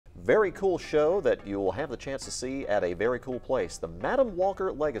very cool show that you will have the chance to see at a very cool place, the Madam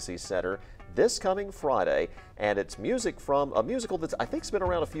Walker Legacy Center, this coming Friday. And it's music from a musical that's I think's been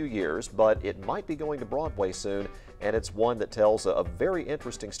around a few years, but it might be going to Broadway soon. And it's one that tells a very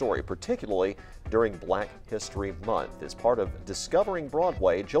interesting story, particularly during Black History Month. As part of Discovering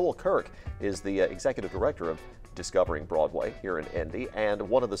Broadway, Joel Kirk is the executive director of Discovering Broadway here in Indy, and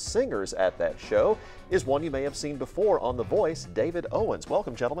one of the singers at that show is one you may have seen before on The Voice, David Owens.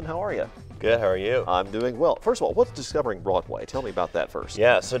 Welcome, gentlemen. How are you? Good. How are you? I'm doing well. First of all, what's Discovering Broadway? Tell me about that first.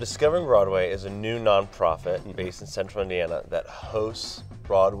 Yeah, so Discovering Broadway is a new nonprofit based in Central Indiana that hosts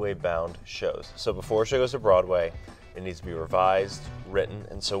Broadway-bound shows. So before a show goes to Broadway, it needs to be revised, written,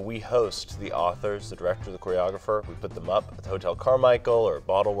 and so we host the authors, the director, the choreographer. We put them up at the Hotel Carmichael or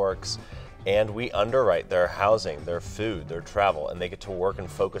Bottle Works, and we underwrite their housing, their food, their travel, and they get to work and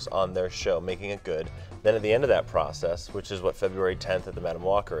focus on their show, making it good. Then at the end of that process, which is what February 10th at the Madam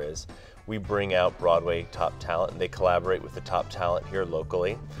Walker is, we bring out Broadway top talent, and they collaborate with the top talent here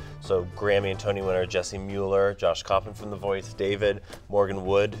locally. So Grammy and Tony winner Jesse Mueller, Josh Kaufman from The Voice, David, Morgan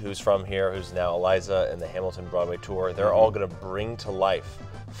Wood, who's from here, who's now Eliza in the Hamilton Broadway tour. They're all going to bring to life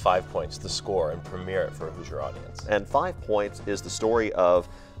 5 Points, the score, and premiere it for a Hoosier audience. And 5 Points is the story of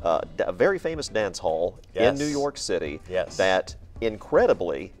a very famous dance hall in New York City that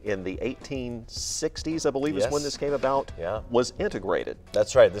incredibly in the 1860s, I believe is when this came about, was integrated.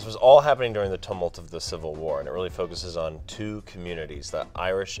 That's right. This was all happening during the tumult of the Civil War, and it really focuses on two communities, the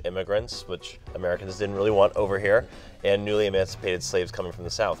Irish immigrants, which Americans didn't really want over here, and newly emancipated slaves coming from the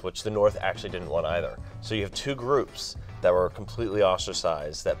South, which the North actually didn't want either. So you have two groups that were completely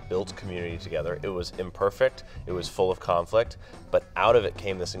ostracized, that built community together. It was imperfect, it was full of conflict, but out of it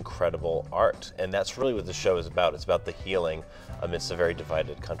came this incredible art. And that's really what the show is about. It's about the healing amidst a very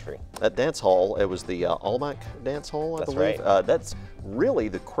divided country. That dance hall, it was the Almack dance hall, I believe. Right. That's really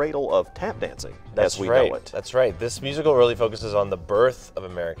the cradle of tap dancing, as we know it. That's right. This musical really focuses on the birth of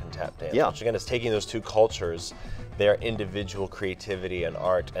American tap dance, which again is taking those two cultures, their individual creativity and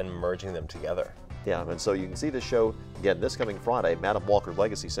art, and merging them together. Yeah, and so you can see this show, again, this coming Friday, Madam Walker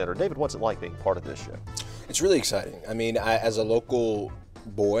Legacy Center. David, what's it like being part of this show? It's really exciting. I mean, as a local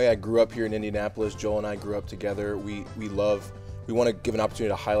boy, I grew up here in Indianapolis. Joel and I grew up together. We want to give an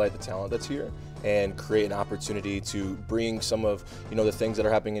opportunity to highlight the talent that's here and create an opportunity to bring some of the things that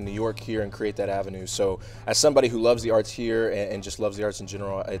are happening in New York here and create that avenue. So as somebody who loves the arts here and just loves the arts in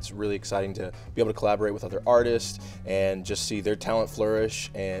general, it's really exciting to be able to collaborate with other artists and just see their talent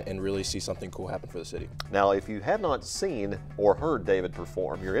flourish and really see something cool happen for the city. Now, if you have not seen or heard David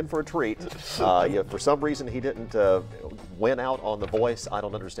perform, you're in for a treat. For some reason, he didn't win out on The Voice. I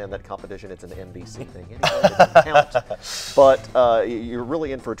don't understand that competition. It's an NBC thing anyway. It doesn't count. But you're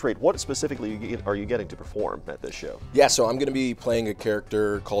really in for a treat. What specifically are you getting to perform at this show? Yeah, so I'm going to be playing a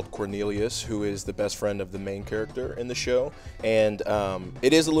character called Cornelius, who is the best friend of the main character in the show. And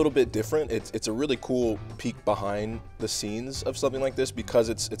it is a little bit different. It's a really cool peek behind the scenes of something like this because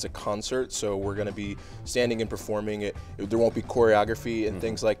it's a concert. So we're going to be standing and performing it. There won't be choreography and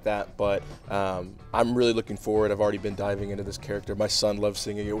things like that, but I'm really looking forward. I've already been diving into this character. My son loves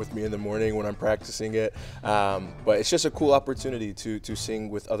singing it with me in the morning when I'm practicing it. But it's just a cool opportunity to sing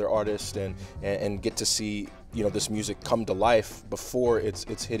with other artists and get to see this music come to life before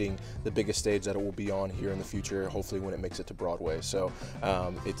it's hitting the biggest stage that it will be on here in the future, hopefully when it makes it to Broadway. So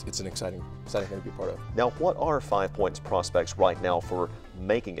it's an exciting thing to be a part of. Now, what are 5 Points prospects right now for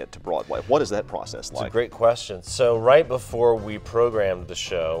making it to Broadway? What is that process like? It's a great question. So right before we programmed the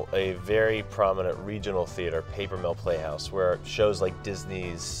show, a very prominent regional theater, Paper Mill Playhouse, where shows like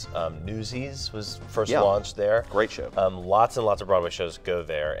Disney's Newsies was first launched there. Great show. Lots and lots of Broadway shows go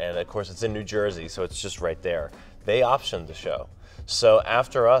there, and of course it's in New Jersey, so it's just right there. They optioned the show. So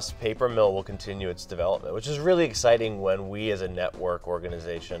after us, Paper Mill will continue its development, which is really exciting when we as a network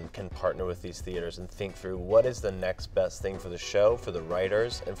organization can partner with these theaters and think through what is the next best thing for the show, for the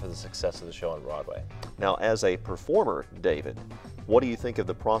writers, and for the success of the show on Broadway. Now, as a performer, David, what do you think of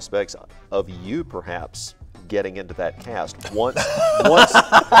the prospects of you perhaps getting into that cast once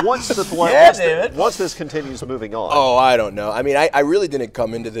this continues moving on? Oh, I don't know. I mean, I really didn't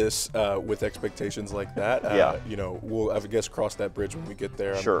come into this with expectations like that. We'll, I guess, cross that bridge when we get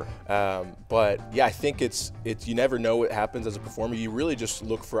there. Sure. But yeah, I think it's you never know what happens as a performer. You really just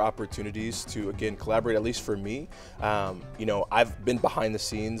look for opportunities to, again, collaborate. At least for me, I've been behind the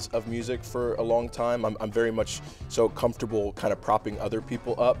scenes of music for a long time. I'm very much so comfortable kind of propping other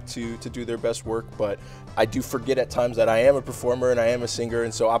people up to do their best work, but I do forget at times that I am a performer and I am a singer,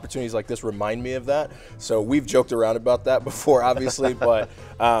 and so opportunities like this remind me of that. So we've joked around about that before, obviously, but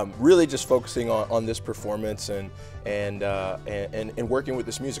really just focusing on this performance and and working with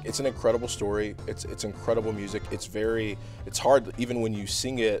this music. It's an incredible story. It's incredible music. It's hard even when you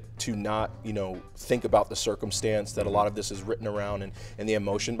sing it to not, you know, think about the circumstance that a lot of this is written around and the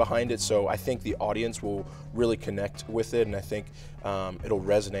emotion behind it. So I think the audience will really connect with it, and I think it'll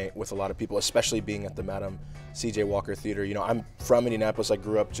resonate with a lot of people, especially being at the Madam C.J. Walker Theater. You know, I'm from Indianapolis. I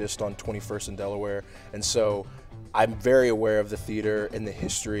grew up just on 21st and Delaware, and so I'm very aware of the theater and the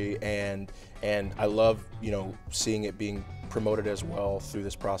history, and I love, you know, seeing it being promoted as well through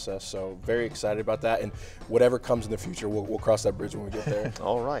this process. So very excited about that, and whatever comes in the future, we'll cross that bridge when we get there.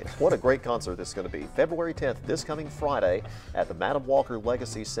 All right. What a great concert this is going to be. February 10th, this coming Friday at the Madam Walker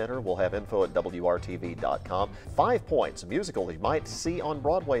Legacy Center. We'll have info at WRTV.com. 5 Points, a musical you might see on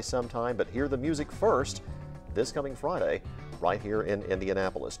Broadway sometime, but hear the music first this coming Friday right here in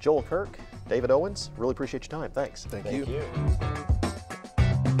Indianapolis. Joel Kirk, David Owens, really appreciate your time. Thanks. Thank Thank you. you.